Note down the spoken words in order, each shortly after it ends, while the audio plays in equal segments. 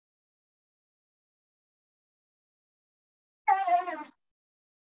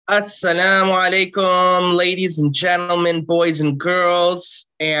Assalamu alaikum, ladies and gentlemen, boys and girls.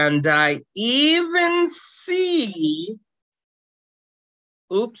 And I even see,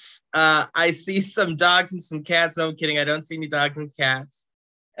 I see some dogs and some cats. No, I'm kidding. I don't see any dogs and cats.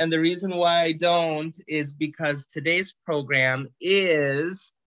 And the reason why I don't is because today's program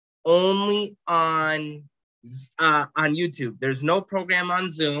is only on YouTube. There's no program on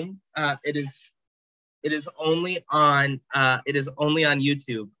Zoom. It is only on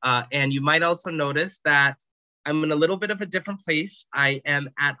YouTube. And you might also notice that I'm in a little bit of a different place. I am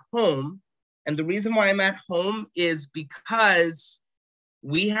at home. And the reason why I'm at home is because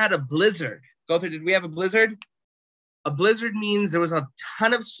we had a blizzard. Gother, did we have a blizzard? A blizzard means there was a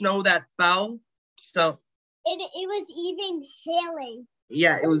ton of snow that fell. So it was even hailing.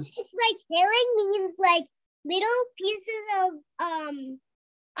 Yeah, it was. It's like hailing means like little pieces of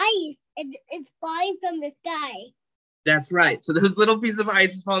ice. It's falling from the sky. That's right. So those little pieces of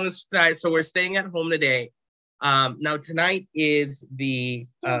ice is falling from the sky. So we're staying at home today. Now tonight is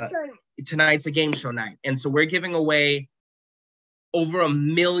tonight's a game show night, and so we're giving away over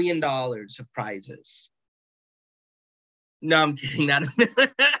 $1 million of prizes. No, I'm kidding. Not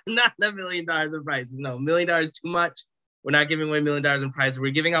 $1 million of prizes. No, $1 million is too much. We're not giving away $1 million in prizes.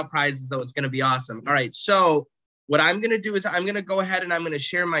 We're giving out prizes, though. It's going to be awesome. All right. So what I'm going to do is I'm going to go ahead and I'm going to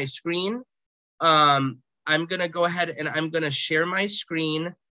share my screen. I'm going to go ahead and I'm going to share my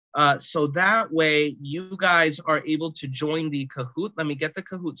screen so that way you guys are able to join the Kahoot. Let me get the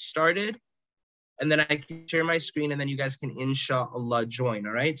Kahoot started. And then I can share my screen and then you guys can inshallah join.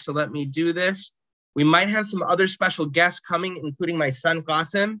 All right. So let me do this. We might have some other special guests coming, including my son,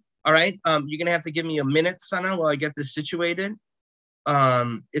 Qasim. All right. You're going to have to give me a minute, Sana, while I get this situated.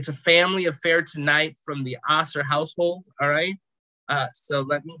 It's a family affair tonight from the Aaser household. All right. So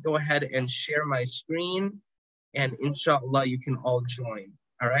let me go ahead and share my screen and inshallah you can all join.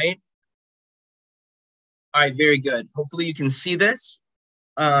 All right. All right. Very good. Hopefully you can see this.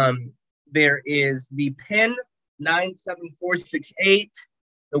 There is the pin 97468.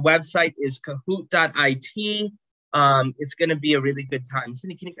 The website is kahoot.it. It's going to be a really good time.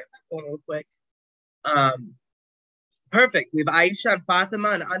 Cindy, can you grab my phone real quick? Perfect. We have Aisha and Fatima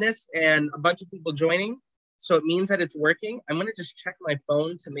and Anis and a bunch of people joining. So it means that it's working. I'm going to just check my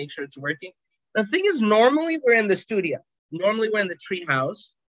phone to make sure it's working. The thing is, normally we're in the studio. Normally we're in the tree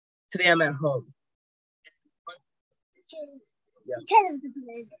house. Today I'm at home. Yeah.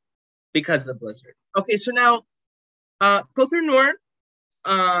 Because of the blizzard. Okay, so now, go through Noor.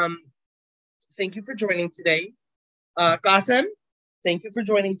 Thank you for joining today. Qasim, thank you for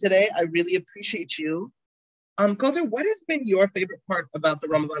joining today. I really appreciate you. Gother, what has been your favorite part about the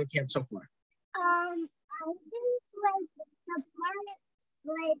Ramadan camp so far? I think like the part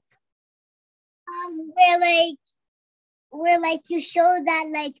where you show that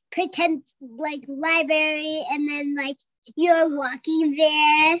like pretend like library and then like you're walking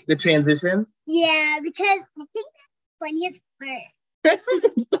there. The transitions? Yeah, because I think that's the funniest part.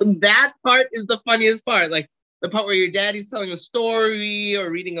 So that part is the funniest part. Like the part where your daddy's telling a story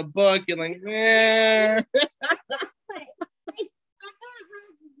or reading a book, you're like, eh. Like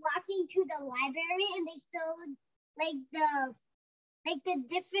walking to the library and they still like the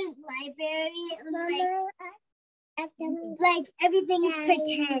different library like everything is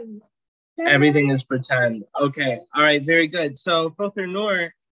pretend. Everything is pretend. Okay. All right. Very good. So both are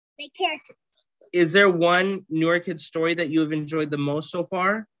Noor. The characters. Is there one Noor kid story that you have enjoyed the most so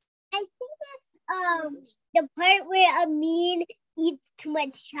far? I think that's the part where Amin eats too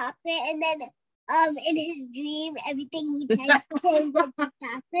much chocolate and then in his dream everything he turns into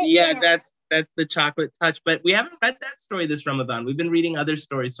chocolate. Yeah, that's the chocolate touch. But we haven't read that story this Ramadan. We've been reading other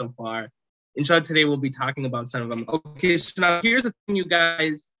stories so far. Inshallah, today we'll be talking about some of them. Okay, so now here's the thing, you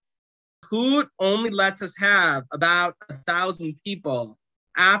guys. Kahoot only lets us have about 1,000 people.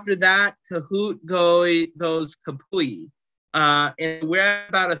 After that, Kahoot goes kapui. And we're at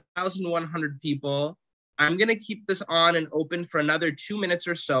about 1,100 people. I'm going to keep this on and open for another 2 minutes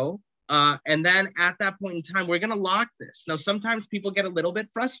or so. And then at that point in time, we're going to lock this. Now, sometimes people get a little bit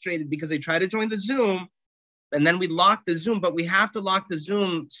frustrated because they try to join the Zoom and then we lock the Zoom, but we have to lock the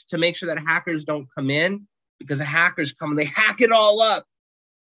Zoom to make sure that hackers don't come in because the hackers come and they hack it all up.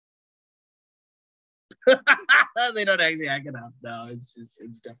 They don't actually hack it up. No, it's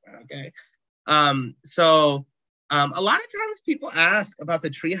different. Okay. So a lot of times people ask about the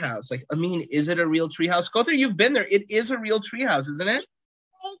treehouse. Like, I mean, is it a real treehouse? Gother, you've been there. It is a real treehouse, isn't it?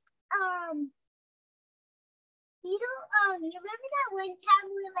 You remember that one time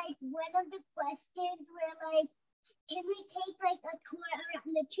where one of the questions were can we take a tour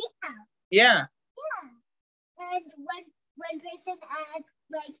around the treehouse? Yeah. Yeah. And one person asked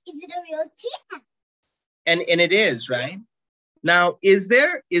like, is it a real tree? And it is, right? Now, is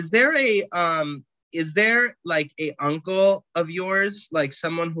there like a uncle of yours, like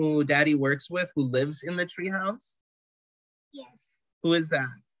someone who Daddy works with, who lives in the treehouse? Yes. Who is that?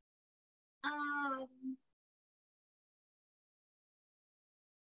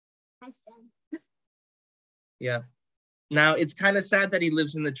 My son. Yeah. Now, it's kind of sad that he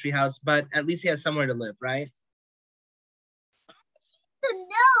lives in the treehouse, but at least he has somewhere to live, right?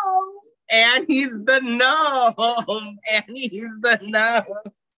 No. And he's the gnome. And he's the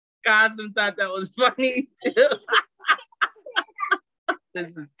gnome. Qasim thought that was funny too.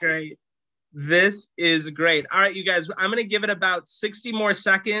 This is great. This is great. All right, you guys, I'm going to give it about 60 more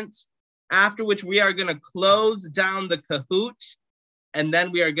seconds, after which we are going to close down the Kahoot, and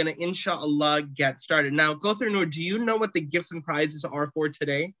then we are going to, inshallah, get started. Now, Noor, do you know what the gifts and prizes are for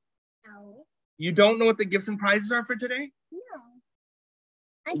today? No. You don't know what the gifts and prizes are for today? No.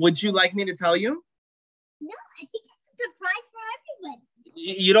 Would you like me to tell you? No, I think it's a surprise for everyone.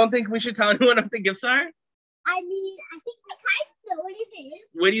 You don't think we should tell anyone what the gifts are? I mean, I think I kind of know what it is.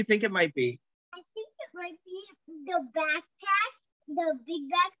 What do you think it might be? I think it might be the backpack, the big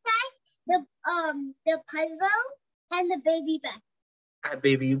backpack, the puzzle, and the baby backpack.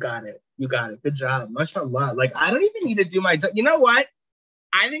 Baby, you got it. You got it. Good job. MashaAllah. Like, I don't even need to do my job. You know what?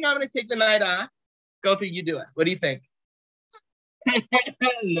 I think I'm going to take the night off. You do it. What do you think?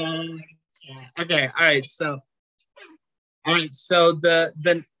 No. Okay. All right. So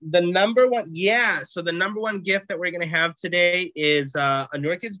the number one, so the number one gift that we're going to have today is a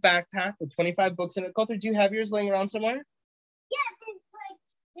Noor Kids backpack with 25 books in it. Kothar, do you have yours laying around somewhere? Yeah, there's like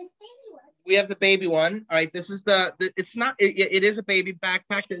this baby one. We have the baby one. All right, this is it is a baby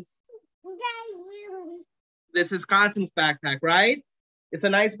backpack. This is Qasim's backpack, right? It's a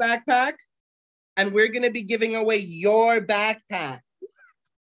nice backpack. And we're going to be giving away your backpack.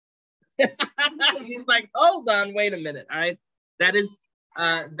 He's like, hold on, wait a minute. All right. That is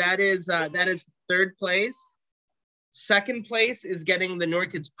third place. Second place is getting the Noor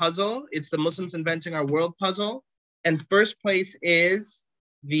Kids puzzle. It's the Muslims Inventing Our World puzzle. And first place is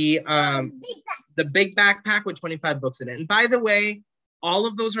the big backpack with 25 books in it. And by the way, all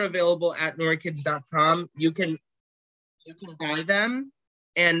of those are available at noorkids.com. You can buy them.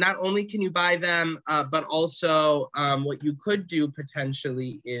 And not only can you buy them, but also what you could do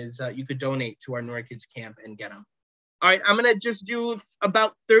potentially is you could donate to our Noor Kids camp and get them. All right, I'm going to just do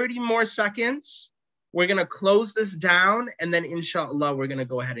about 30 more seconds. We're going to close this down, and then inshallah, we're going to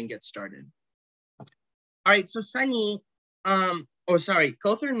go ahead and get started. All right, so Sunny,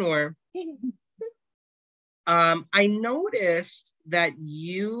 Kothar Noor, I noticed that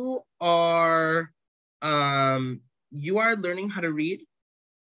you are learning how to read.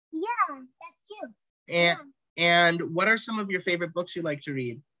 Yeah, that's cute. And what are some of your favorite books you like to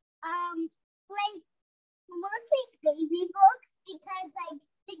read? Like mostly baby books because like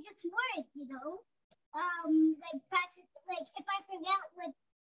they're just words, you know. Like practice. Like if I forget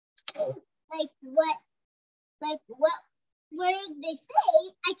what words they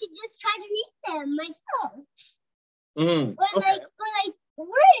say, I could just try to read them myself. Or like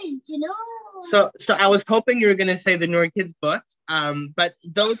words, you know. So I was hoping you were gonna say the Noor Kids books, but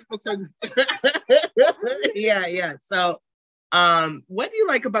those books are yeah. So, what do you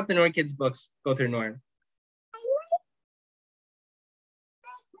like about the Noor Kids books, Kothar Noor?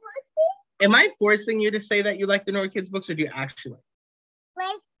 Am I forcing you to say that you like the Noor Kids books, or do you actually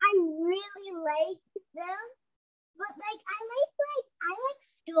like? I really like them, but like I like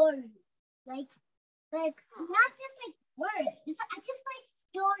stories, like not just like words. I just like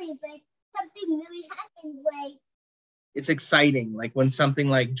stories, like something really happens, like it's exciting, like when something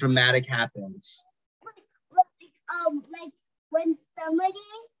like dramatic happens. Like when somebody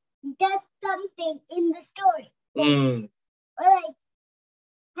does something in the story. Or like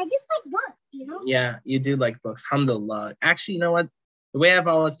I just like books, you know? Yeah, you do like books. Alhamdulillah. Actually, you know what? The way I've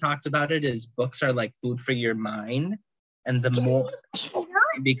always talked about it is books are like food for your mind. And the more,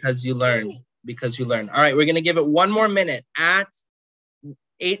 because you learn. All right, we're going to give it one more minute at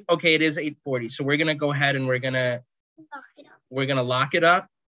 8. Okay, it is 8:40. So we're going to go ahead and we're going to lock it up.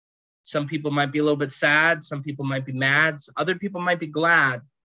 Some people might be a little bit sad. Some people might be mad. Other people might be glad.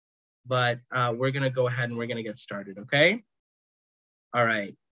 But we're going to go ahead and we're going to get started, okay? All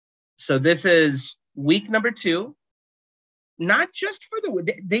right. So this is week number 2. Not just for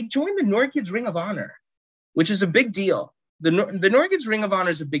they joined the Noor Kids Ring of Honor, which is a big deal. The Noor Kids Ring of Honor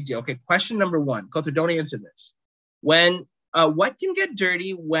is a big deal. Okay, question number 1. Kothar, don't answer this. What can get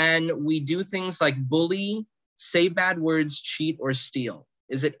dirty when we do things like bully, say bad words, cheat, or steal?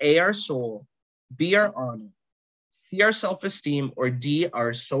 Is it A, our soul, B, our honor, C, our self-esteem, or D,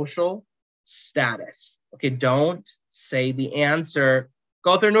 our social status? Okay, don't say the answer.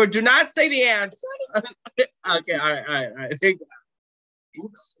 Go through, Noor, do not say the answer. Okay, all right.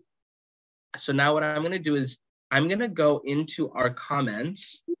 Oops. So now what I'm going to do is I'm going to go into our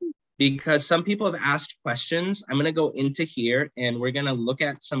comments because some people have asked questions. I'm going to go into here and we're going to look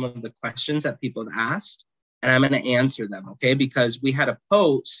at some of the questions that people have asked and I'm going to answer them, okay? Because we had a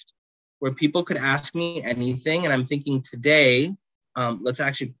post where people could ask me anything and I'm thinking today, let's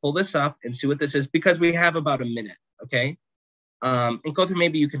actually pull this up and see what this is because we have about a minute, okay? And Kothar,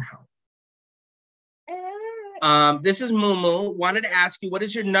 maybe you can help. This is Mumu. Wanted to ask you, what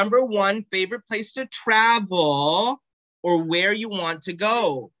is your number one favorite place to travel or where you want to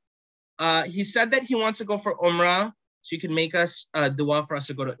go? He said that he wants to go for Umrah, so you can make us dua for us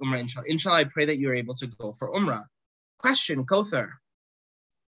to go to Umrah, inshallah. Inshallah, I pray that you're able to go for Umrah. Question, Kothar.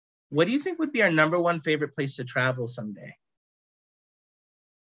 What do you think would be our number one favorite place to travel someday?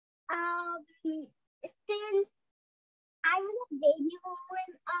 Since I was a baby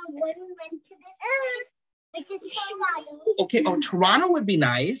when we went to this place, which is Toronto. Okay, Toronto would be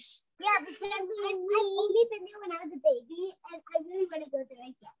nice. Yeah, because I've only been there when I was a baby, and I really want to go there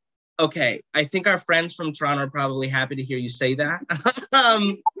again. Okay, I think our friends from Toronto are probably happy to hear you say that.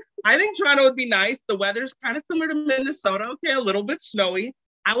 I think Toronto would be nice. The weather's kind of similar to Minnesota. Okay, a little bit snowy.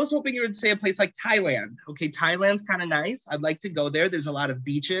 I was hoping you would say a place like Thailand. Okay, Thailand's kind of nice. I'd like to go there. There's a lot of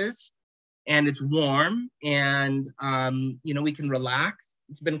beaches and it's warm and, we can relax.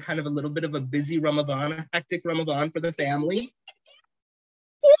 It's been kind of a little bit of a busy Ramadan, a hectic Ramadan for the family.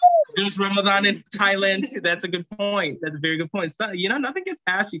 There's Ramadan in Thailand too. That's a good point. That's a very good point. So, nothing gets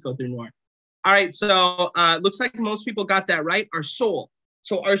past you, Kothar Noor. All right, so looks like most people got that right. Our soul.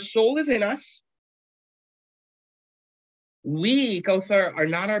 So our soul is in us. We, Kothar, are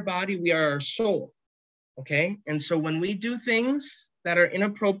not our body. We are our soul. Okay? And so when we do things that are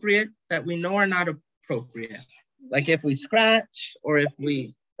inappropriate, that we know are not appropriate, like if we scratch or if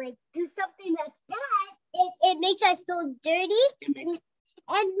we do something that's bad, it makes our soul dirty.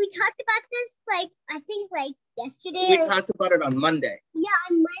 And we talked about this, I think yesterday. We talked about it on Monday. Yeah,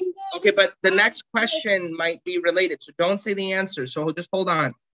 on Monday. Okay, but the next question might be related, so don't say the answer. So just hold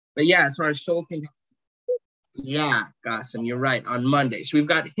on. But yeah, so our soul can. Yeah, Qasim, you're right, on Monday. So we've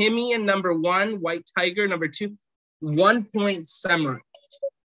got Himi in number 1, White Tiger, number 2. 1 point separates.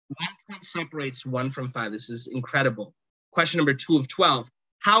 1 point separates 1 from 5. This is incredible. Question number 2 of 12.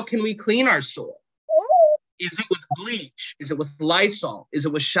 How can we clean our soul? Is it with bleach? Is it with Lysol? Is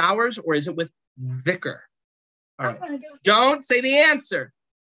it with showers? Or is it with Vicar? All right. Don't say the answer.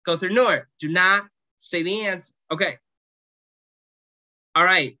 Kothar Noor, do not say the answer. Okay. All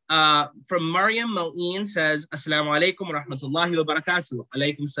right. From Mariam Mo'een says, Assalamu alaikum wa rahmatullahi wa barakatuh.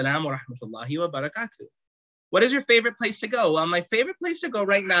 Alaikum salam wa rahmatullahi wa barakatuh. What is your favorite place to go? Well, my favorite place to go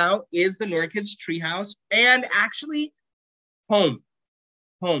right now is the Noor Kids Treehouse and actually home.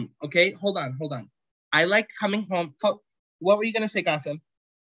 Home. Okay, hold on. I like coming home. What were you going to say, Qasim?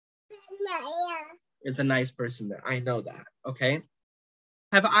 It's a nice person there. I know that. Okay.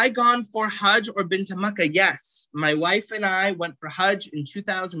 Have I gone for Hajj or been to Mecca? Yes. My wife and I went for Hajj in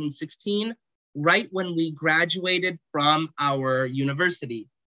 2016, right when we graduated from our university.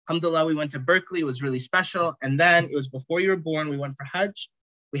 Alhamdulillah, we went to Berkeley. It was really special. And then it was before you were born, we went for Hajj.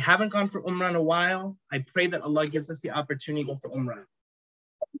 We haven't gone for Umrah in a while. I pray that Allah gives us the opportunity to go for Umrah.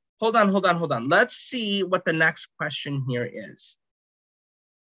 Hold on. Let's see what the next question here is.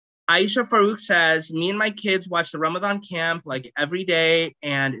 Aisha Farouk says, me and my kids watch the Ramadan camp like every day,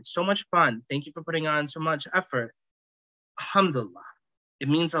 and it's so much fun. Thank you for putting on so much effort. Alhamdulillah. It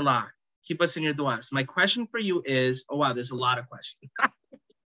means a lot. Keep us in your du'as. My question for you is, oh wow, there's a lot of questions.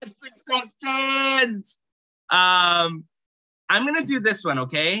 6 questions. I'm going to do this one,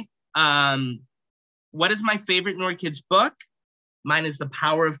 okay? What is my favorite Noor Kids book? Mine is The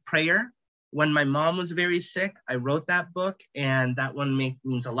Power of Prayer. When my mom was very sick, I wrote that book, and that one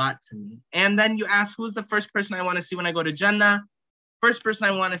means a lot to me. And then you ask, who's the first person I want to see when I go to Jannah? First person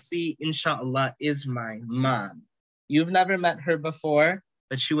I want to see, inshallah, is my mom. You've never met her before,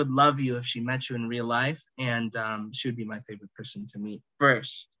 but she would love you if she met you in real life, and she would be my favorite person to meet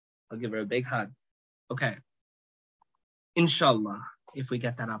first. I'll give her a big hug. Okay. Inshallah, if we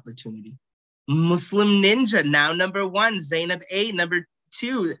get that opportunity. Muslim Ninja, now number 1. Zainab A, number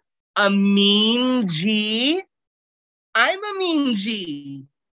 2. Amin G. I'm Amin G.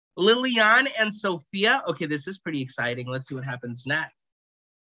 Lilian and Sophia. Okay, this is pretty exciting. Let's see what happens next.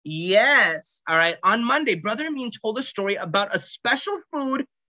 Yes. All right. On Monday, Brother Amin told a story about a special food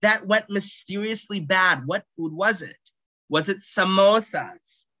that went mysteriously bad. What food was it? Was it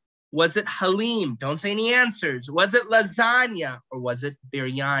samosas? Was it halim? Don't say any answers. Was it lasagna or was it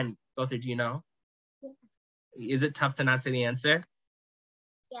biryani? Both do you know? Yeah. Is it tough to not say the answer?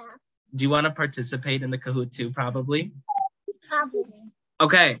 Yeah. Do you want to participate in the Kahoot too, probably? Probably.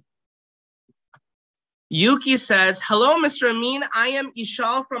 Okay. Yuki says, hello, Mr. Amin. I am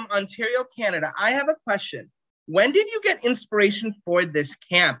Ishal from Ontario, Canada. I have a question. When did you get inspiration for this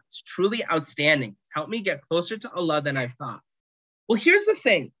camp? It's truly outstanding. It's helped me get closer to Allah than I've thought. Well, here's the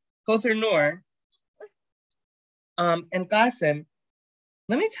thing, Kothar Noor and Qasim,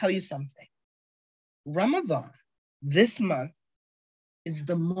 let me tell you something. Ramadan, this month, is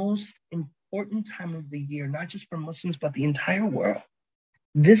the most important time of the year, not just for Muslims, but the entire world.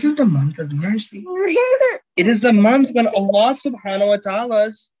 This is the month of mercy. It is the month when Allah subhanahu wa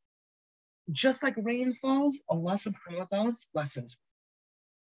ta'ala's, just like rain falls, Allah subhanahu wa ta'ala's blessings.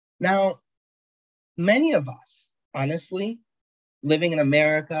 Now, many of us, honestly, living in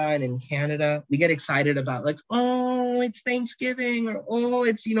America and in Canada, we get excited about like, oh, it's Thanksgiving, or oh,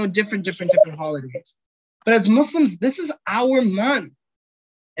 it's, different holidays. But as Muslims, this is our month.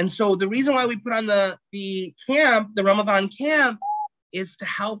 And so the reason why we put on the camp, the Ramadan camp, is to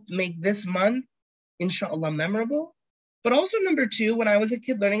help make this month, inshallah, memorable. But also, number two, when I was a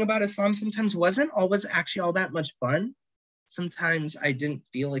kid, learning about Islam sometimes wasn't always actually all that much fun. Sometimes I didn't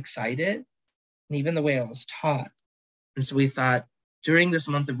feel excited, and even the way I was taught. And so we thought during this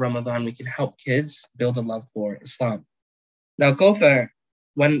month of Ramadan, we can help kids build a love for Islam. Now, Kothar,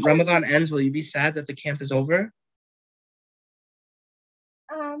 when Ramadan ends, will you be sad that the camp is over?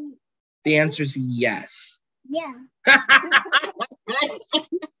 The answer is yes. Yeah.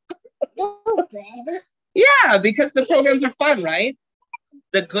 Yeah, because the programs are fun, right?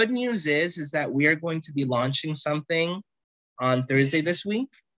 The good news is that we are going to be launching something on Thursday this week,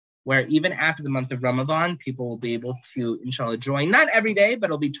 where even after the month of Ramadan, people will be able to, inshallah, join. Not every day,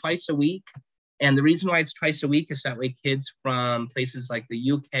 but it'll be twice a week. And the reason why it's twice a week is that way kids from places like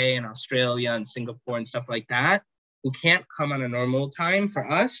the UK and Australia and Singapore and stuff like that, who can't come on a normal time for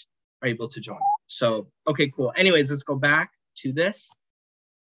us, are able to join. So, okay, cool. Anyways, let's go back to this.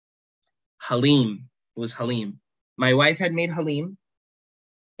 Halim. It was Halim. My wife had made Halim,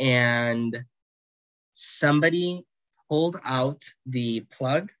 and somebody pulled out the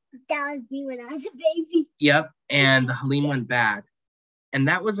plug. That was me when I was a baby. Yep, and the Halim went bad. And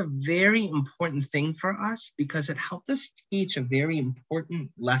that was a very important thing for us because it helped us teach a very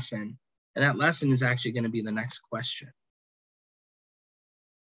important lesson. And that lesson is actually going to be the next question.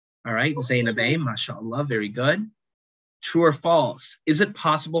 All right, Zainabay, mashallah, very good. True or false? Is it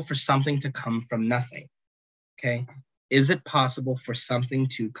possible for something to come from nothing? Okay, is it possible for something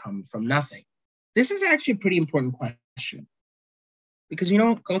to come from nothing? This is actually a pretty important question. Because,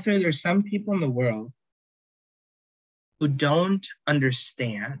 Kothar, there's some people in the world who don't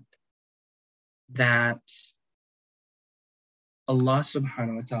understand that Allah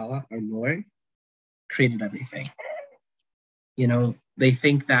subhanahu wa ta'ala, our Lord, created everything. They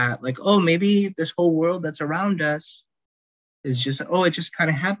think that like, oh, maybe this whole world that's around us is just, oh, it just kind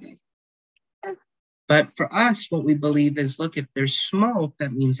of happened. But for us, what we believe is, look, if there's smoke,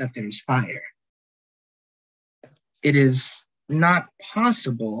 that means that there's fire. It is not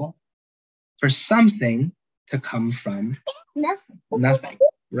possible for something to come from nothing,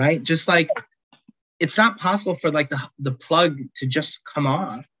 right? Just like it's not possible for like the plug to just come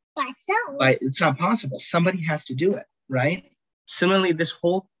off. But it's not possible. Somebody has to do it, right? Similarly, this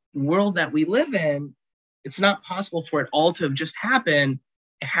whole world that we live in, it's not possible for it all to have just happened.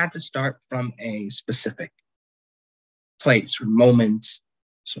 It had to start from a specific place or moment,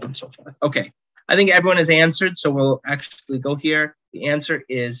 so on and so forth. Okay, I think everyone has answered, so we'll actually go here. The answer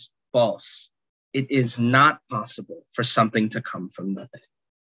is false. It is not possible for something to come from nothing.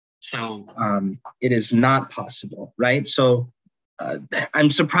 So it is not possible, right? So I'm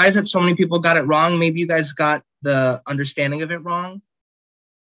surprised that so many people got it wrong. Maybe you guys got the understanding of it wrong.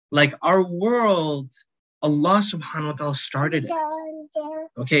 Like our world, Allah subhanahu wa ta'ala started it.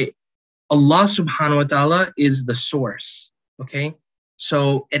 Okay, Allah subhanahu wa ta'ala is the source. Okay,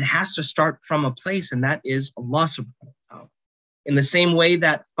 so it has to start from a place, and that is Allah subhanahu wa ta'ala. In the same way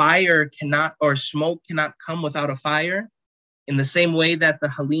that fire cannot, or smoke cannot come without a fire, in the same way that the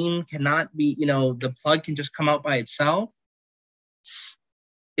halim cannot be, the plug can just come out by itself,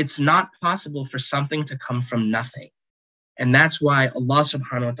 it's not possible for something to come from nothing. And that's why Allah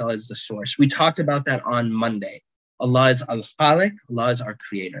subhanahu wa ta'ala is the source. We talked about that on Monday. Allah is al-Khaliq, Allah is our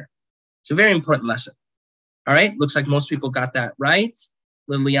creator. It's a very important lesson. All right, looks like most people got that right.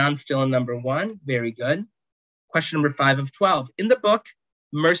 Lilian's still in number 1, very good. Question number 5 of 12. In the book,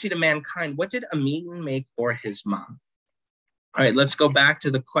 Mercy to Mankind, what did Amin make for his mom? All right, let's go back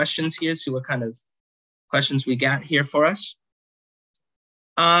to the questions here, see what kind of questions we got here for us.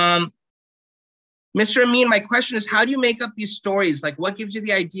 Mr. Amin, my question is, how do you make up these stories? Like, what gives you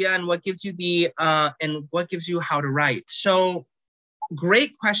the idea and what gives you how to write? So,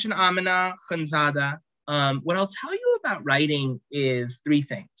 great question, Amina Khanzada. What I'll tell you about writing is 3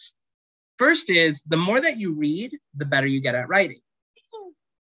 things. First is, the more that you read, the better you get at writing.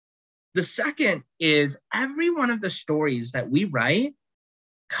 The second is, every one of the stories that we write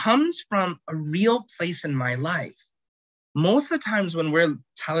comes from a real place in my life. Most of the times when we're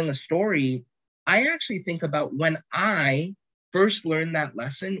telling a story, I actually think about when I first learned that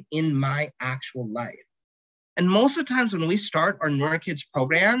lesson in my actual life. And most of the times when we start our Noor Kids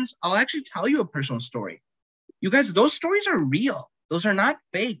programs, I'll actually tell you a personal story. You guys, those stories are real. Those are not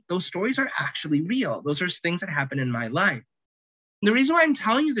fake. Those stories are actually real. Those are things that happen in my life. And the reason why I'm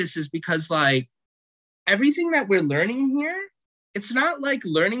telling you this is because, like, everything that we're learning here, it's not like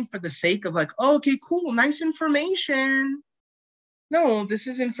learning for the sake of like, oh, okay, cool, nice information. No, this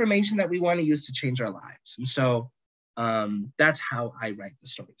is information that we want to use to change our lives. And so that's how I write the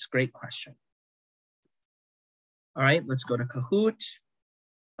stories. Great question. All right, let's go to Kahoot.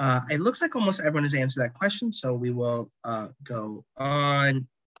 It looks like almost everyone has answered that question, so we will go on.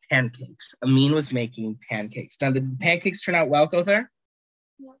 Pancakes. Amin was making pancakes. Now, did the pancakes turn out well, Kothar?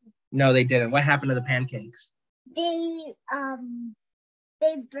 No, they didn't. What happened to the pancakes? They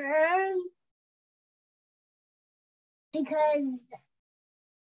burned because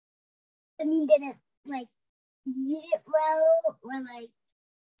Amin didn't like read it well, or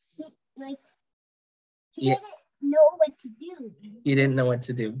he didn't know what to do. He didn't know what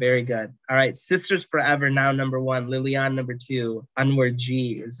to do. Very good. All right, Sisters Forever now #1, Lilian #2, Anwar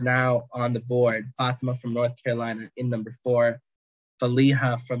G is now on the board. Fatima from North Carolina in #4,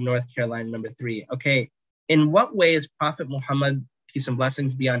 Faliha from North Carolina #3. Okay, in what way is Prophet Muhammad, peace and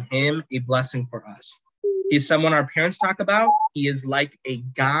blessings be on him, a blessing for us? He's someone our parents talk about. He is like a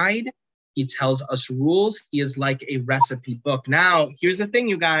guide. He tells us rules. He is like a recipe book. Now, here's the thing,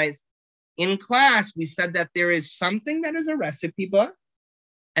 you guys. In class, we said that there is something that is a recipe book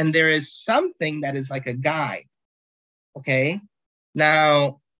and there is something that is like a guide. Okay?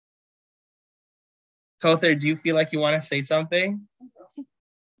 Now, Kothar, do you feel like you want to say something?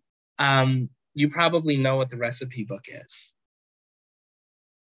 You probably know what the recipe book is.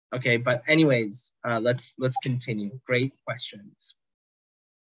 Okay, but anyways, let's continue. Great questions.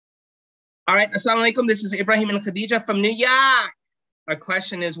 All right, assalamu alaikum. This is Ibrahim and Khadija from New York. Our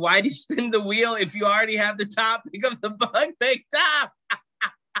question is, why do you spin the wheel if you already have the topic of the book picked up?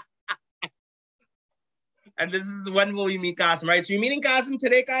 And this is when will you meet Qasim, right? So you're meeting Qasim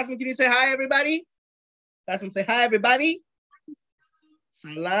today. Qasim, can you say hi, everybody? Qasim, say hi, everybody.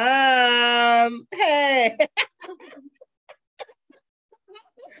 Salam. Hey.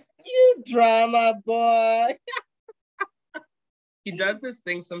 You drama boy. He does this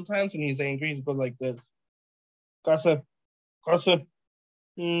thing sometimes when he's angry. He goes like this. Qasim. Qasim.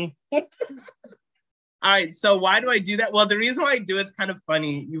 All right, so why do I do that? Well, the reason why I do it's kind of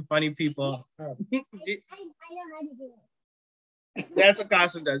funny, you funny people. I know how to do it. That's what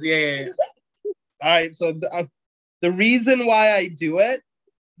Qasim does. Yeah. All right, so the reason why I do it,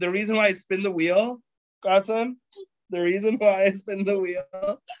 the reason why I spin the wheel, Qasim, the reason why I spin the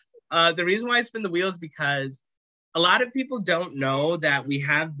wheel is because a lot of people don't know that we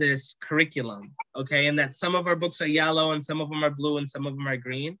have this curriculum, okay? And that some of our books are yellow and some of them are blue and some of them are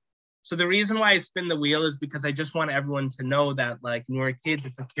green. So the reason why I spin the wheel is because I just want everyone to know that, like, Noor Kids,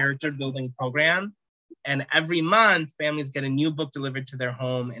 it's a character building program. And every month, families get a new book delivered to their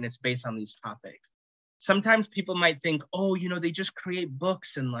home and it's based on these topics. Sometimes people might think, oh, they just create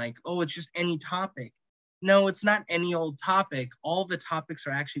books and like, oh, it's just any topic. No, it's not any old topic. All the topics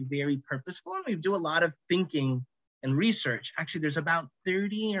are actually very purposeful and we do a lot of thinking and research. Actually, there's about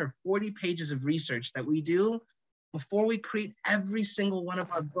 30 or 40 pages of research that we do before we create every single one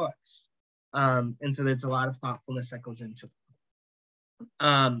of our books. And so there's a lot of thoughtfulness that goes into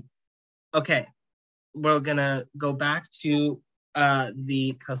it. Okay, we're gonna go back to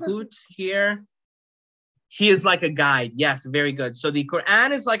the Kahoot here. He is like a guide. Yes, very good. So the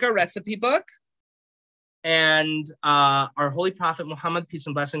Quran is like a recipe book. And our Holy Prophet Muhammad, peace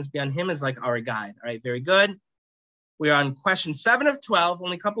and blessings be on him, is like our guide. All right, very good. We're on question 7 of 12,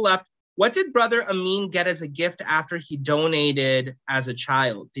 only a couple left. What did Brother Amin get as a gift after he donated as a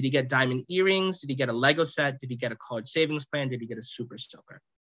child? Did he get diamond earrings? Did he get a Lego set? Did he get a college savings plan? Did he get a super soaker?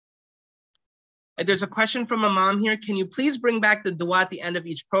 And there's a question from a mom here. Can you please bring back the dua at the end of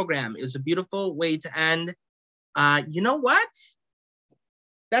each program? It was a beautiful way to end. You know what?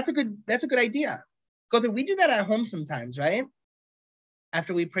 That's a good idea. Gotha, we do that at home sometimes, right?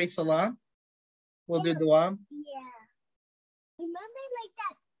 After we pray salah, we'll do dua. Yeah. Remember like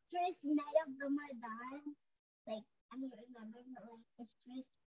that first night of Ramadan? Like, I don't remember, but like this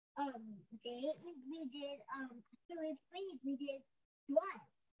first day we did after we prayed, we did dua.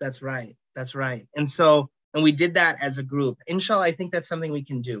 That's right. That's right. And we did that as a group. Inshallah, I think that's something we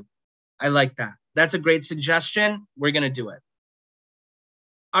can do. I like that. That's a great suggestion. We're going to do it.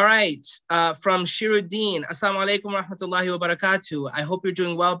 All right. From Shiruddin. Assalamu alaikum wa rahmatullahi wa barakatuh. I hope you're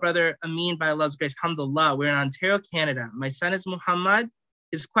doing well, brother Amin, by Allah's grace. Alhamdulillah. We're in Ontario, Canada. My son is Muhammad.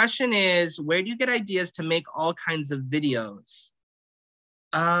 His question is, where do you get ideas to make all kinds of videos?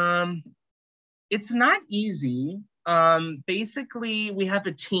 It's not easy. Basically, we have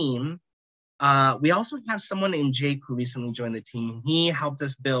a team. We also have someone named Jake who recently joined the team. He helped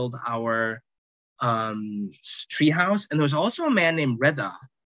us build our treehouse. And there was also a man named Reda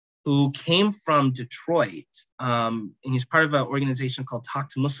who came from Detroit. And he's part of an organization called Talk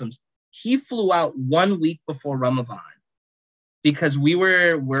to Muslims. He flew out 1 week before Ramadan because we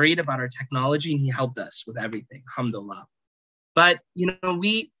were worried about our technology, and he helped us with everything. Alhamdulillah. But,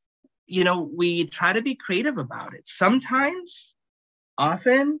 we try to be creative about it. Sometimes,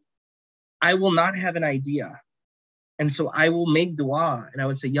 often, I will not have an idea. And so I will make dua and I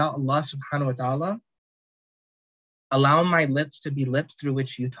would say, Ya Allah subhanahu wa ta'ala, allow my lips to be lips through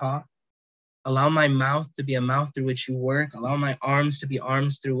which you talk. Allow my mouth to be a mouth through which you work. Allow my arms to be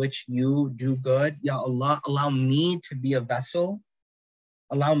arms through which you do good. Ya Allah, allow me to be a vessel.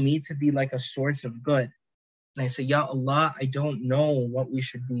 Allow me to be like a source of good. And I say, Ya Allah, I don't know what we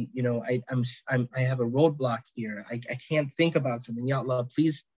should be. I have a roadblock here. I can't think about something. Ya Allah,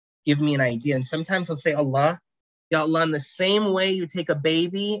 please give me an idea. And sometimes I'll say, Allah, Ya Allah, in the same way you take a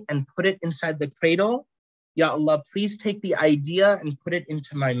baby and put it inside the cradle, Ya Allah, please take the idea and put it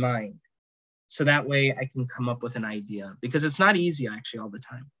into my mind. So that way I can come up with an idea, because it's not easy actually all the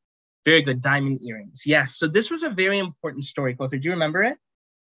time. Very good. Diamond earrings. Yes. So this was a very important story. Kothar, do you remember it?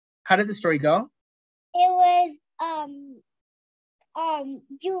 How did the story go? It was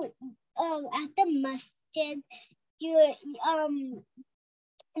at the masjid,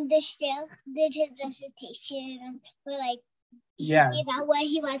 the sheikh did his recitation for like about what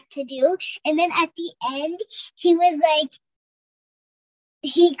he wants to do, and then at the end he was like,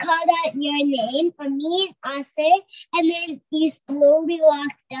 he called out your name, Amin, Aaser, and then you slowly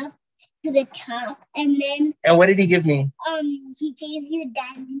walked up to the top, and what did he give me? He gave you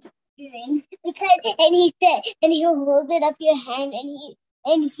diamond earrings, and he said, and he holded up your hand,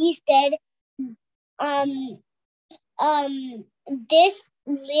 and he said, this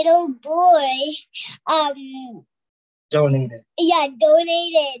little boy, donated. Yeah,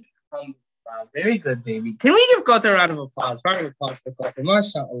 donated. Wow, very good, baby. Can we give Kothar a round of applause? Round of applause for Kothar.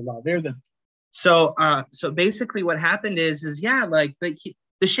 MashaAllah, very good. So basically what happened is like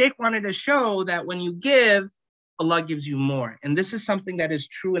the sheikh wanted to show that when you give, Allah gives you more. And this is something that is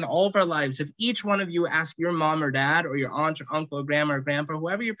true in all of our lives. If each one of you ask your mom or dad or your aunt or uncle or grandma or grandpa,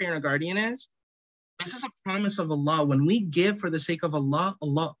 whoever your parent or guardian is, this is a promise of Allah. When we give for the sake of Allah,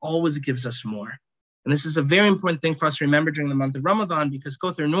 Allah always gives us more. And this is a very important thing for us to remember during the month of Ramadan, because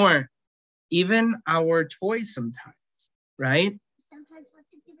Kothar, Noor, even our toys sometimes, right? Sometimes we have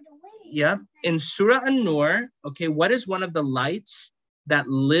to give it away. Yeah. In Surah An-Nur, okay, what is one of the lights that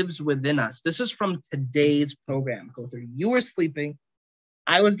lives within us? This is from today's program, Kothar. You were sleeping.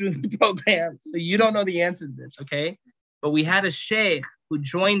 I was doing the program, so you don't know the answer to this, okay? But we had a sheikh who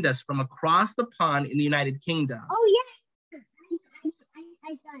joined us from across the pond in the United Kingdom. Oh, yeah.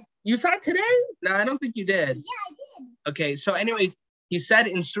 I saw it. You saw it today? No, I don't think you did. Yeah, I did. Okay, so anyways, he said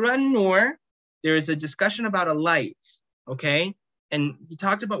in Surah An-Nur, there is a discussion about a light, okay? And he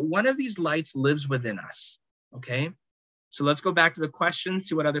talked about one of these lights lives within us, okay? So let's go back to the questions,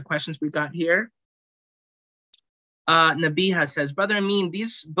 see what other questions we got here. Nabiha says, Brother Amin,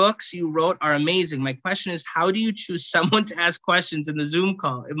 these books you wrote are amazing. My question is, how do you choose someone to ask questions in the Zoom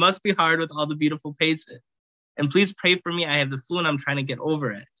call? It must be hard with all the beautiful faces. And please pray for me. I have the flu and I'm trying to get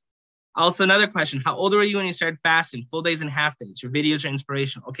over it. Also, another question. How old were you when you started fasting? Full days and half days. Your videos are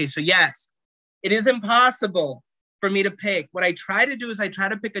inspirational. Okay, so yes, it is impossible for me to pick. What I try to do is I try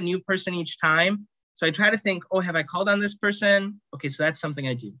to pick a new person each time. So I try to think, oh, have I called on this person? Okay, so that's something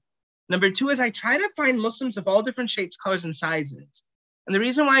I do. Number two is I try to find Muslims of all different shapes, colors, and sizes. And the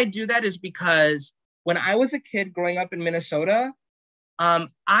reason why I do that is because when I was a kid growing up in Minnesota,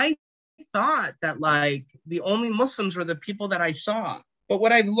 I thought that like the only Muslims were the people that I saw. But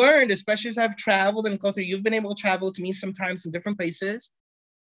what I've learned, especially as I've traveled, and Kothar, you've been able to travel with me sometimes in different places,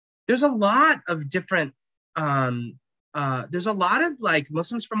 there's a lot of different, there's a lot of like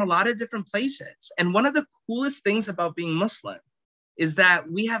Muslims from a lot of different places. And one of the coolest things about being Muslim is that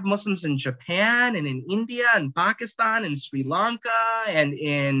we have Muslims in Japan and in India and Pakistan and Sri Lanka and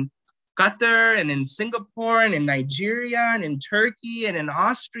in Qatar and in Singapore and in Nigeria and in Turkey and in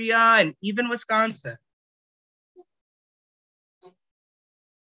Austria and even Wisconsin.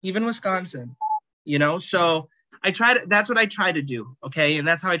 Even Wisconsin, you know? So that's what I try to do, okay? And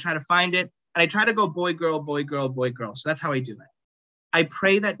that's how I try to find it. And I try to go boy, girl, boy, girl, boy, girl. So that's how I do it. I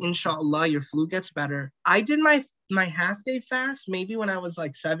pray that inshallah your flu gets better. I did my half day fast maybe when I was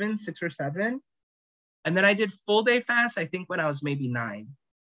like 6 or 7. And then I did full day fast, I think when I was maybe 9.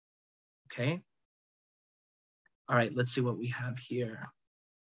 Okay. All right, let's see what we have here.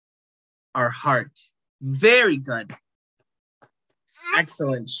 Our heart. Very good.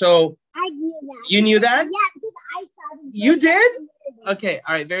 Excellent. So I knew that. You knew that? Yeah, because I saw it. You did? Okay.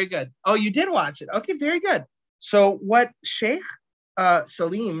 All right. Very good. Oh, you did watch it. Okay. Very good. So what Sheikh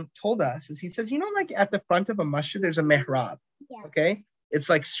Salim told us is he says, you know, like at the front of a masjid, there's a mihrab. Yeah. Okay. It's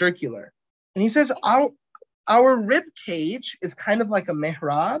like circular. And he says, our rib cage is kind of like a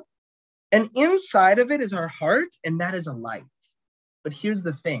mihrab. And inside of it is our heart. And that is a light. But here's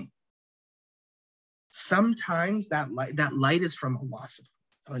the thing. Sometimes that light is from Allah. So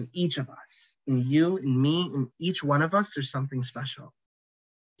in each of us, in you, in me, in each one of us, there's something special.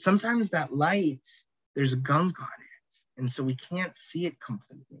 Sometimes that light, there's gunk on it. And so we can't see it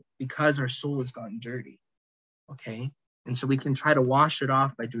completely because our soul has gotten dirty. Okay? And so we can try to wash it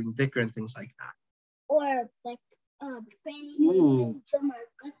off by doing dhikr and things like that. Or like praying to my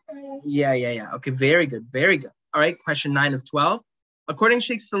Yeah. Okay, very good. Very good. All right, question 9 of 12. According to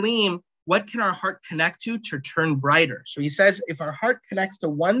Sheikh Salim, what can our heart connect to turn brighter? So he says, if our heart connects to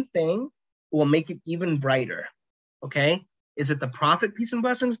one thing, it will make it even brighter. Okay? Is it the Prophet, peace and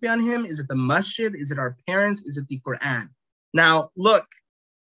blessings be on him? Is it the masjid? Is it our parents? Is it the Quran? Now, look,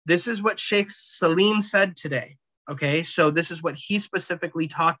 this is what Sheikh Salim said today. Okay? So this is what he specifically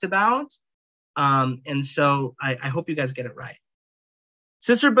talked about. And so I hope you guys get it right.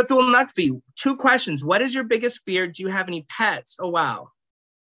 Sister Batul Nakfi, 2 questions. What is your biggest fear? Do you have any pets? Oh, wow.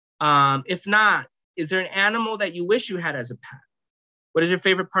 If not, is there an animal that you wish you had as a pet? What is your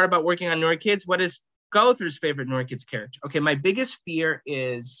favorite part about working on Noor Kids? What is Gauthur's favorite Noor Kids character? Okay, my biggest fear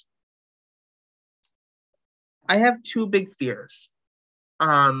is, I have 2 big fears.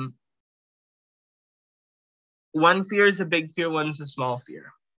 One fear is a big fear, one's a small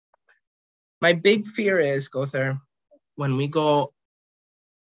fear. My big fear is, Gauthur, when we go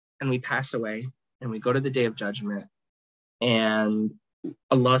and we pass away and we go to the Day of Judgment and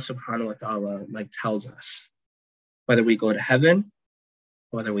Allah subhanahu wa ta'ala tells us whether we go to heaven,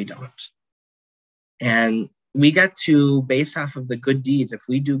 whether we don't. And we get to base off of the good deeds. If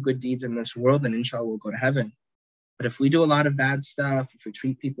we do good deeds in this world, then inshallah we'll go to heaven. But if we do a lot of bad stuff, if we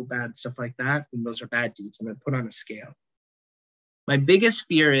treat people bad, stuff like that, then those are bad deeds and they're put on a scale. My biggest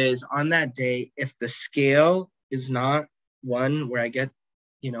fear is on that day, if the scale is not one where I get,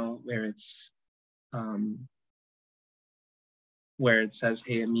 where it's, where it says,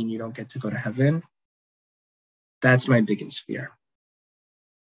 hey, you don't get to go to heaven. That's my biggest fear.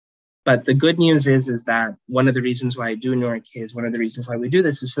 But the good news is that one of the reasons why I do Noor Kids, one of the reasons why we do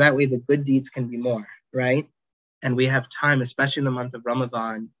this is so that way the good deeds can be more, right? And we have time, especially in the month of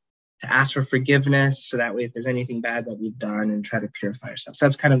Ramadan, to ask for forgiveness. So that way, if there's anything bad that we've done, and try to purify ourselves. So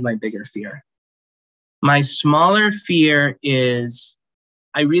that's kind of my bigger fear. My smaller fear is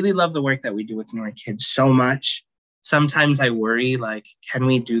I really love the work that we do with Noor Kids so much. Sometimes I worry, can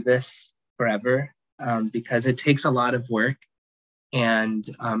we do this forever? Because it takes a lot of work and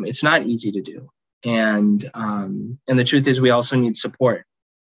it's not easy to do. And the truth is we also need support.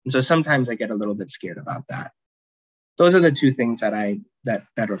 And so sometimes I get a little bit scared about that. Those are the 2 things that are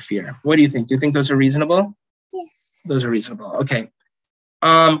fear. What do you think? Do you think those are reasonable? Yes. Those are reasonable. Okay.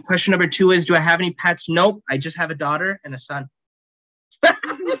 Question number 2 is, do I have any pets? Nope. I just have a daughter and a son.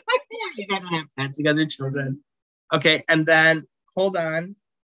 You guys don't have pets. You guys are children. Okay. And then, hold on.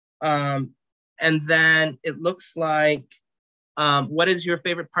 And then it looks like, what is your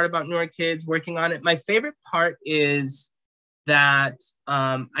favorite part about Noor Kids, working on it? My favorite part is that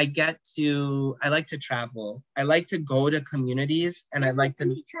I like to travel. I like to go to communities and I like to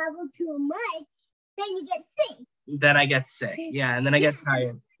travel too much, then you get sick. Then I get sick. Yeah, and then I get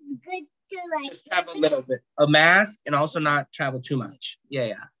tired. Good to just travel a little bit. A mask and also not travel too much.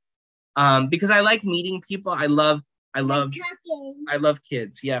 Yeah. Because I like meeting people. I love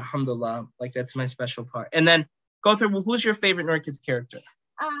kids. Yeah, alhamdulillah. That's my special part. And then go through, who's your favorite Noor Kids character?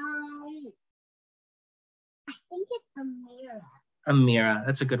 I think it's Amira. Amira,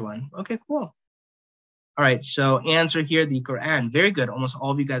 that's a good one. Okay, cool. All right, so answer here, the Quran. Very good. Almost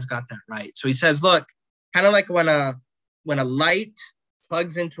all of you guys got that right. So he says, look, kind of like when when a light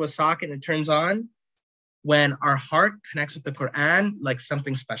plugs into a socket and it turns on, when our heart connects with the Quran, like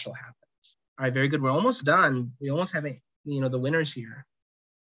something special happens. All right, very good. We're almost done. We almost have the winners here.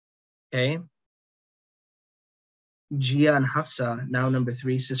 Okay. Gia and Hafsa, now number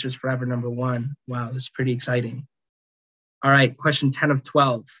 3, Sisters Forever, number 1. Wow, this is pretty exciting. All right, question 10 of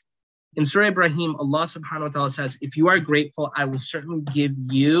 12. In Surah Ibrahim, Allah subhanahu wa ta'ala says, if you are grateful, I will certainly give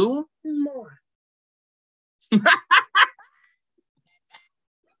you more.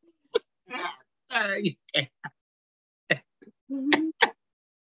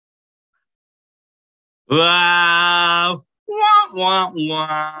 Wow. Wah, wah,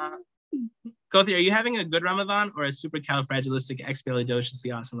 wah. Kothi, are you having a good Ramadan or a supercalifragilisticexpialidocious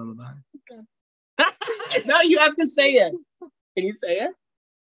awesome Ramadan? Good. No, you have to say it. Can you say it?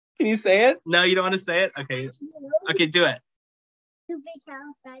 Can you say it? No, you don't want to say it? Okay. Okay, do it.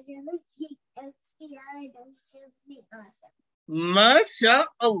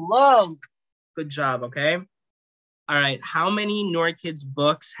 MashaAllah. Good job, okay? All right. How many Noor Kids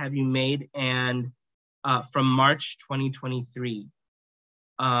books have you made and from March 2023?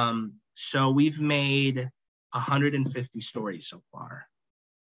 So we've made 150 stories so far.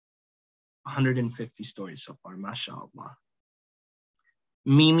 150 stories so far, mashallah.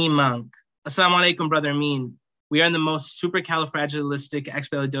 Mimi Monk. Assalamu alaikum, brother Amin. We are in the most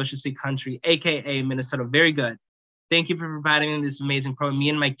supercalifragilisticexpialidocious country, aka Minnesota. Very good. Thank you for providing this amazing program. Me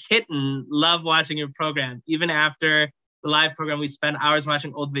and my kitten love watching your program. Even after the live program, we spend hours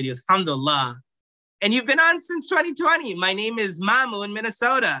watching old videos. Alhamdulillah. And you've been on since 2020. My name is Mamu in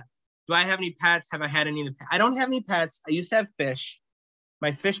Minnesota. Do I have any pets? Have I had any? I don't have any pets. I used to have fish.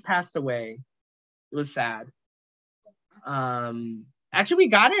 My fish passed away. It was sad. Actually, we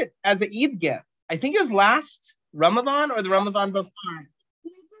got it as an Eid gift. I think it was last Ramadan or the Ramadan before.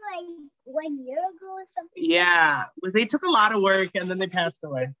 Like 1 year ago or something. Yeah, they took a lot of work and then they passed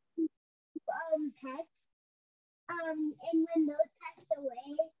away. Pets. And when those passed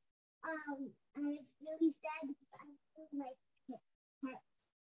away, I was really sad because I really like pets.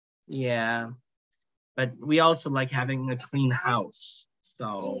 Yeah, but we also like having a clean house.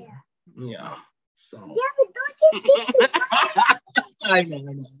 So, yeah. So. Yeah, but don't just get this. I know.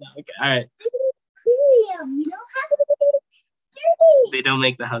 Okay, all right. You don't have to be dirty. They don't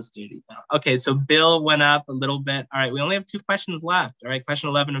make the house dirty. No. Okay, so Bill went up a little bit. All right, we only have 2 questions left. All right, question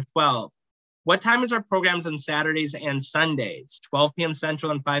 11 of 12. What time is our programs on Saturdays and Sundays? 12 p.m.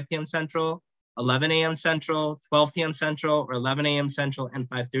 Central and 5 p.m. Central, 11 a.m. Central, 12 p.m. Central, or 11 a.m. Central and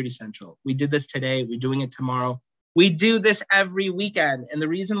 5:30 Central. We did this today. We're doing it tomorrow. We do this every weekend. And the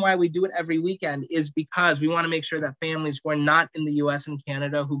reason why we do it every weekend is because we want to make sure that families who are not in the US and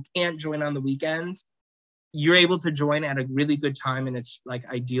Canada who can't join on the weekends, you're able to join at a really good time and it's like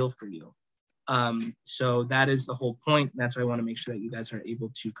ideal for you. So that is the whole point. That's why I want to make sure that you guys are able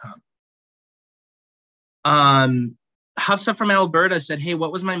to come. Hafsa from Alberta said, hey,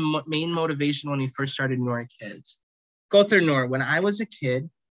 what was my main motivation when we first started Noor Kids? Go through Noor. When I was a kid,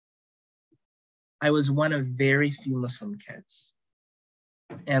 I was one of very few Muslim kids.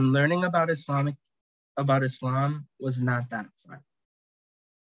 And learning about Islam was not that fun.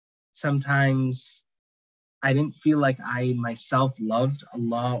 Sometimes I didn't feel like I myself loved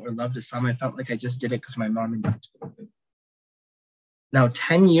Allah or loved Islam. I felt like I just did it because my mom and dad told me. Now,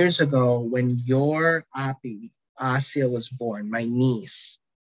 10 years ago, when your Api, Asia, was born, my niece,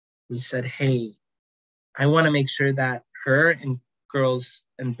 we said, hey, I want to make sure that her and girls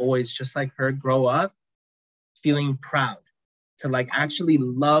and boys just like her grow up feeling proud to like actually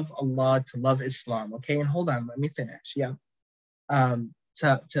love Allah, to love Islam. Okay, and hold on, let me finish. Yeah. To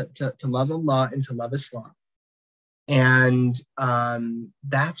love Allah and to love Islam. And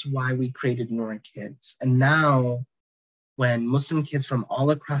that's why we created Noor Kids. And now when Muslim kids from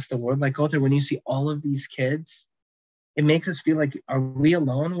all across the world like go there, when you see all of these kids, it makes us feel like, are we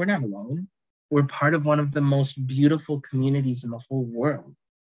alone? We're not alone. We're part of one of the most beautiful communities in the whole world.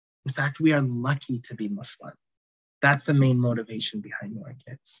 In fact, we are lucky to be Muslim. That's the main motivation behind Noor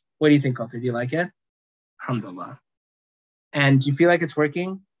Kids. What do you think, Kofi? Do you like it? Alhamdulillah. And do you feel like it's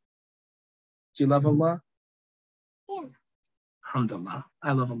working? Do you love Allah? Yeah. Alhamdulillah.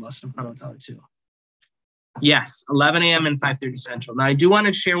 I love Allah subhanahu wa ta'ala too. Yes, 11 a.m. and 5:30 Central. Now, I do want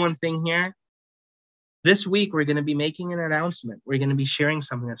to share one thing here. This week, we're going to be making an announcement. We're going to be sharing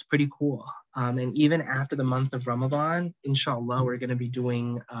something that's pretty cool. And even after the month of Ramadan, inshallah, we're going to be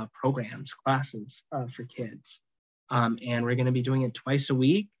doing programs, classes for kids. And we're going to be doing it twice a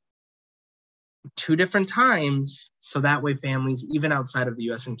week, 2 different times. So that way families, even outside of the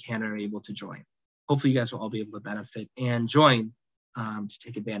US and Canada, are able to join. Hopefully you guys will all be able to benefit and join to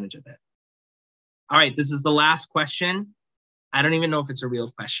take advantage of it. All right, this is the last question. I don't even know if it's a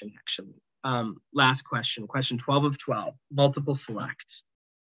real question, actually. Last question, question 12 of 12, multiple select.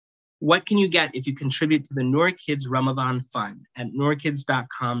 What can you get if you contribute to the Noor Kids Ramadan Fund at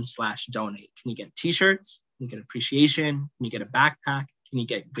noorkids.com/donate? Can you get t-shirts? Can you get appreciation? Can you get a backpack? Can you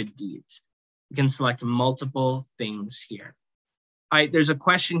get good deeds? You can select multiple things here. All right, there's a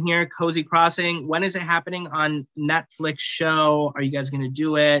question here, Cozy Crossing. When is it happening on Netflix show? Are you guys gonna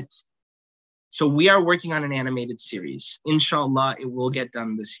do it? So we are working on an animated series. Inshallah, it will get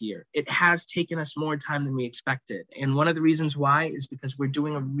done this year. It has taken us more time than we expected. And one of the reasons why is because we're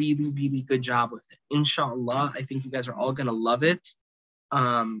doing a really, really good job with it. Inshallah, I think you guys are all gonna love it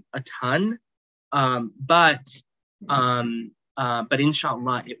a ton. But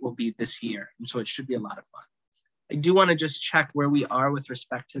inshallah, it will be this year. And so it should be a lot of fun. I do wanna just check where we are with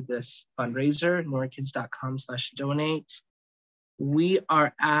respect to this fundraiser, noorkids.com/donate. We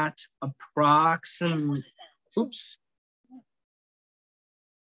are at approximately, oops.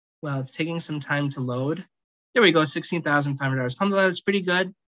 Well, it's taking some time to load. There we go, $16,500. Alhamdulillah, that's pretty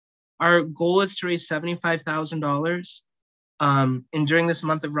good. Our goal is to raise $75,000. And during this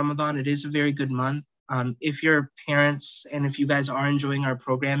month of Ramadan, it is a very good month. If your parents and if you guys are enjoying our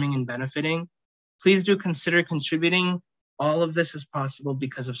programming and benefiting, please do consider contributing. All of this is possible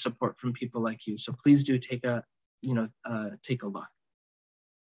because of support from people like you. So please do take a look.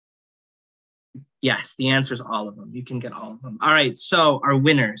 Yes, the answer is all of them. You can get all of them. All right, so our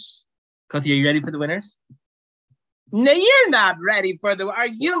winners. Kothi, are you ready for the winners? No, you're not ready for the, are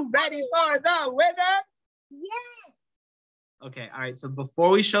you ready for the winner? Yes. Okay, all right, so before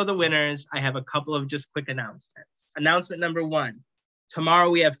we show the winners, I have a couple of just quick announcements. Announcement number one,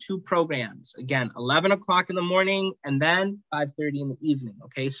 tomorrow we have 2 programs. Again, 11 o'clock in the morning and then 5:30 in the evening,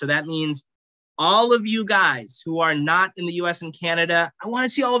 okay? So that means all of you guys who are not in the US and Canada, I want to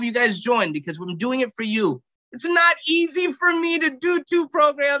see all of you guys join because I'm doing it for you. It's not easy for me to do 2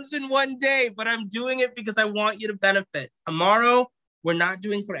 programs in one day, but I'm doing it because I want you to benefit. Tomorrow, we're not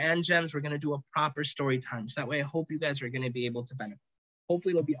doing Quran Gems. We're going to do a proper story time. So that way, I hope you guys are going to be able to benefit.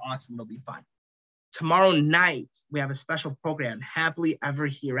 Hopefully, it'll be awesome. It'll be fun. Tomorrow night, we have a special program, Happily Ever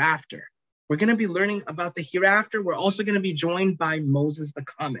Hereafter. We're going to be learning about the hereafter. We're also going to be joined by Moses the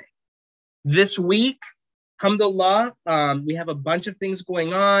Comic. This week, alhamdulillah, we have a bunch of things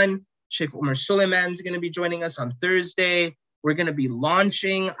going on. Sheikh Umar Suleiman is going to be joining us on Thursday. We're going to be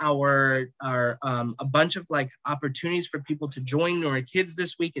launching a bunch of like opportunities for people to join Noor Kids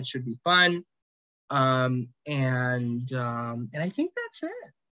this week. It should be fun. And I think that's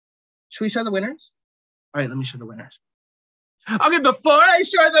it. Should we show the winners? All right, let me show the winners. Okay, before I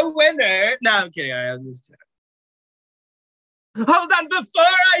show the winner, no, I'm kidding. All right, I'll just do it. Hold on,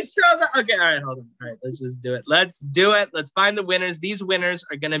 before I show the, okay, all right, hold on. All right, let's just do it. Let's do it. Let's find the winners. These winners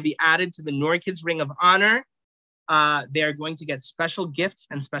are going to be added to the Noor Kids Ring of Honor. They are going to get special gifts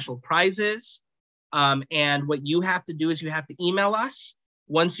and special prizes. And what you have to do is you have to email us.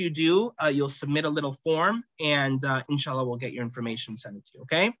 Once you do, you'll submit a little form and inshallah, we'll get your information sent to you,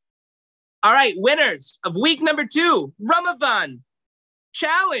 okay? All right, winners of week number 2, Ramadan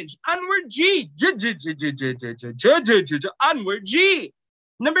Challenge, Onward G. Onward G.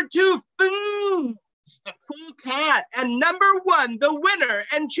 Number 2, Food, the cool cat. And number 1, the winner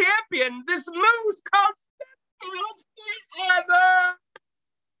and champion, this moose called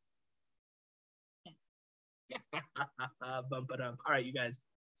Bump it up. All right, you guys,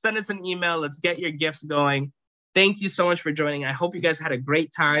 send us an email. Let's get your gifts going. Thank you so much for joining. I hope you guys had a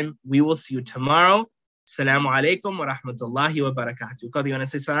great time. We will see you tomorrow. Assalamu alaikum wa rahmatullahi wa barakatuh. Qadi, you want to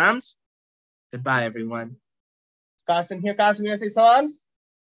say salams? Goodbye, everyone. Is Qasim here? Qasim, you want to say salams?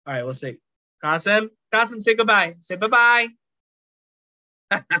 All right, we'll say Qasim. Qasim, say goodbye. Say bye-bye.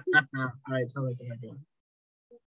 All right, salam alaikum, everyone.